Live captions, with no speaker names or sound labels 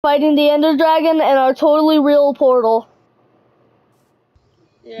fighting the Ender Dragon in our totally real portal.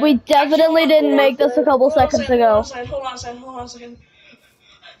 Yeah. We definitely didn't make this a couple seconds ago. Hold on a second.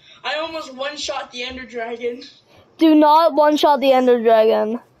 I almost one-shot the Ender Dragon. Do not one-shot the Ender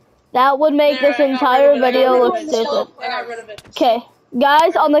Dragon. That would make this entire video look stupid. I got rid of it. Okay,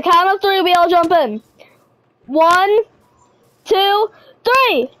 guys, on the count of 3, we all jump in. 1, 2,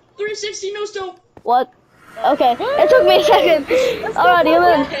 3! 360 no scope. What? Okay, it took me a second. Alrighty,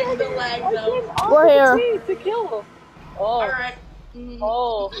 I'm in. The lag though. We're here. To kill him. Oh. Alright.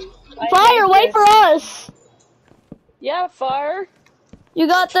 Oh. Fire, wait for us! Yeah, fire. You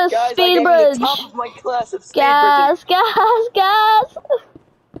got this Guys, speed I bridge. the top of my class of speed Gas, gas, gas!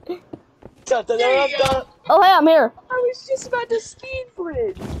 bridges. There you go. Oh, hey, I'm here. I was just about to speed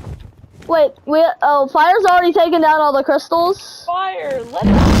bridge. Wait, Fire's already taken down all the crystals. Fire, let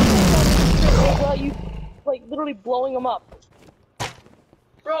us while you, like, literally blowing them up.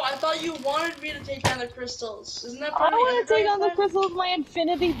 Bro, I thought you wanted me to take down the crystals. Isn't that I part of want to take Ender on the Dragon? crystal with my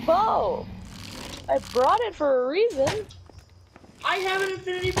infinity bow. I brought it for a reason. I have an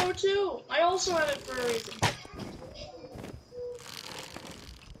infinity bow too. I also have it for a reason.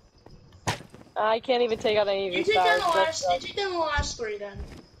 I can't even take out any of You these take down fires. the last 3 then.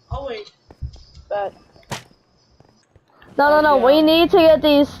 I'll wait. But No, Yeah. we need to get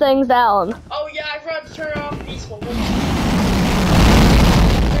these things down. Oh yeah, I forgot to turn off peaceful.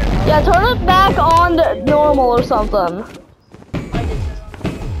 Yeah, turn it back on to normal or something. I did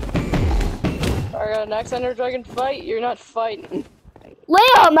turn our next Ender Dragon fight, you're not fighting.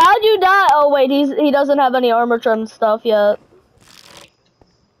 Liam, how'd you die? Oh wait, he doesn't have any armor trim stuff yet.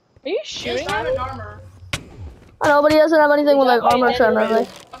 Are you Yes, shooting at diamond me? armor. I know, but he doesn't have anything with like got my armor trim, Ender really.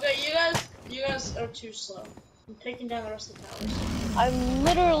 Okay, you guys are too slow. I'm taking down the rest of the towers. I'm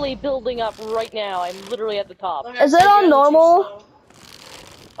literally building up right now. I'm literally at the top. Like I Is said, it on Oh, you guys are too normal? slow.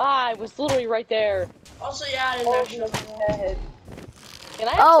 I was literally right there. Also, yeah, it is Oh, actually on normal. head. Can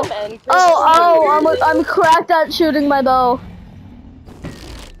I have Oh, some end crystals? I'm cracked at shooting my bow.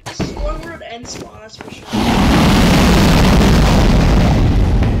 This is one word end spawn, that's for sure.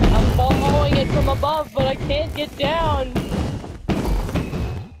 I'm following it from above, but I can't get down.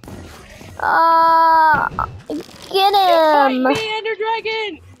 Get Fight him! me, Ender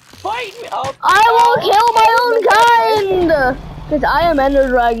Dragon! Fight me! Oh, I will kill my own kind! Because I am Ender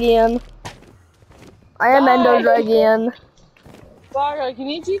Dragon. I am Ender Dragon. Fargo, can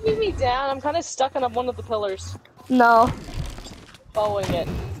you TP me down? I'm kind of stuck on one of the pillars. No. Following it.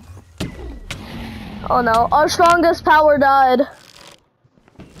 Oh no, our strongest power died.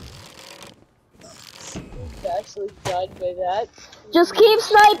 I actually died by that. Just keep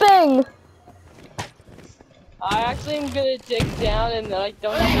sniping! I actually am gonna dig down and I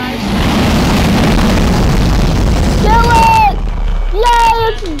don't have Kill it! Yay,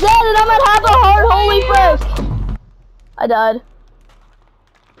 it's dead and I'm at half a heart, holy frick! I died.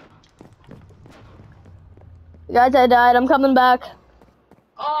 Guys, I died, I'm coming back.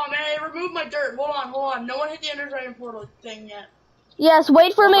 Oh man, I removed my dirt. Hold on. No one hit the Ender Dragon portal thing yet. Yes,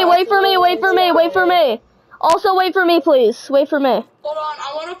 wait for me, wait for me, wait for me, wait for me. Also wait for me, please. Wait for me. Hold on,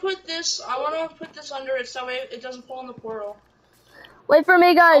 I wanna put this under it so it doesn't fall in the portal. Wait for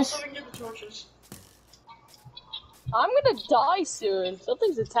me, guys. Also, we can get the torches. I'm gonna die soon.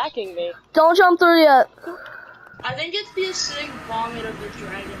 Something's attacking me. Don't jump through yet. I think it's the acidic vomit of the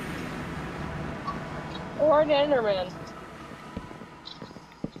dragon. Or an Enderman.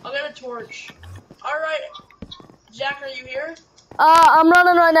 I'll get a torch. Alright. Jack, are you here? I'm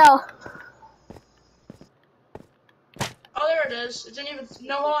running right now. Oh, there it is. It didn't even.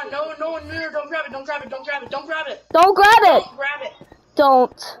 No, hold on. No, don't grab it. Don't grab it. Don't grab it. Don't grab it.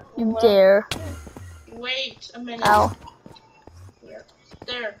 Don't you dare. Wait a minute. Ow.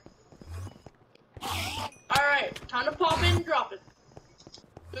 There. Alright, time to pop in and drop it.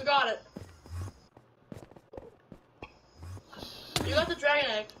 Who got it? You got the dragon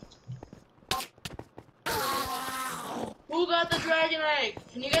egg. Who got the dragon egg?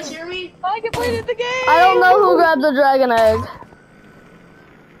 Can you guys hear me? I completed the game! I don't know who grabbed the dragon egg.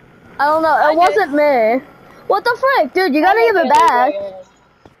 I don't know. It wasn't me. What the frick, dude? You gotta give it back.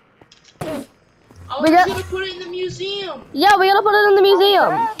 I was gonna put it in the museum. Yeah, we gotta put it in the museum. I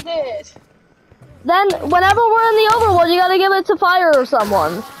grabbed it. Then, whenever we're in the overworld, you gotta give it to Fire or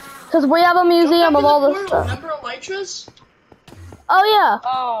someone. Because we have a museum of all this stuff. Remember Elytra's? Oh, yeah.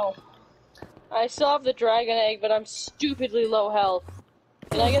 Oh. I still have the dragon egg, but I'm stupidly low health.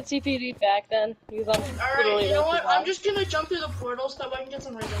 Can I get CPD back then? Because I'm Alright, you know what? I'm just gonna jump through the portals so I can get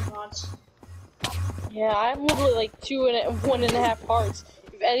some regen pods. Yeah, I'm literally like 1.5 hearts.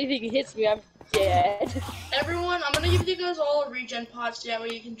 If anything hits me, I'm dead. Everyone, I'm gonna give you guys all a regen pot so that way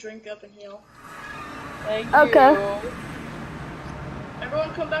you can drink up and heal. Thank Okay. you.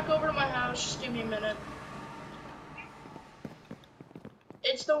 Everyone come back over to my house, just give me a minute.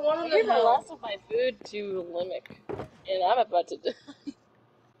 It's the one I on gave the the hill. last of my food to Limic, and I'm about to die.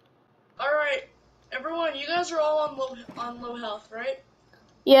 Alright, everyone, you guys are all on low health, right?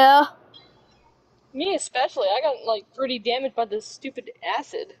 Yeah. Me especially, I got like pretty damaged by this stupid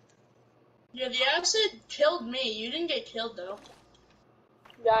acid. Yeah, the acid killed me. You didn't get killed though.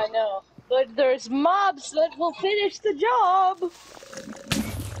 Yeah, I know. But there's mobs that will finish the job!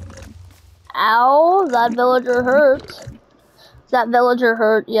 Ow, that villager hurt. That villager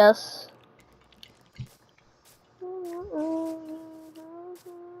hurt, yes.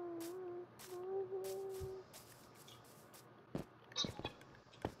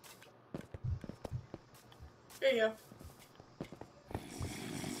 There you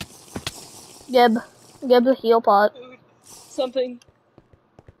go. Gib the heal pot. Food. Something.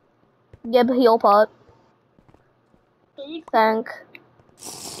 Gib the heal pot. Food. Thank.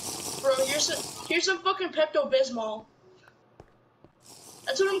 Bro, here's some fucking Pepto-Bismol.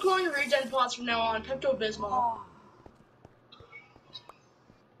 That's what I'm calling regen pots from now on, Pepto-Bismol.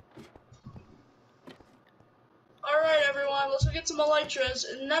 Alright, everyone, let's go get some elytras,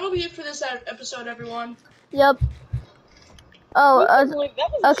 and that'll be it for this episode, everyone. Yep. Oh, That was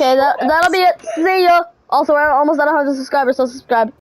a okay, short that'll be it. episode. See ya. Also, we're almost at 100 subscribers, so subscribe.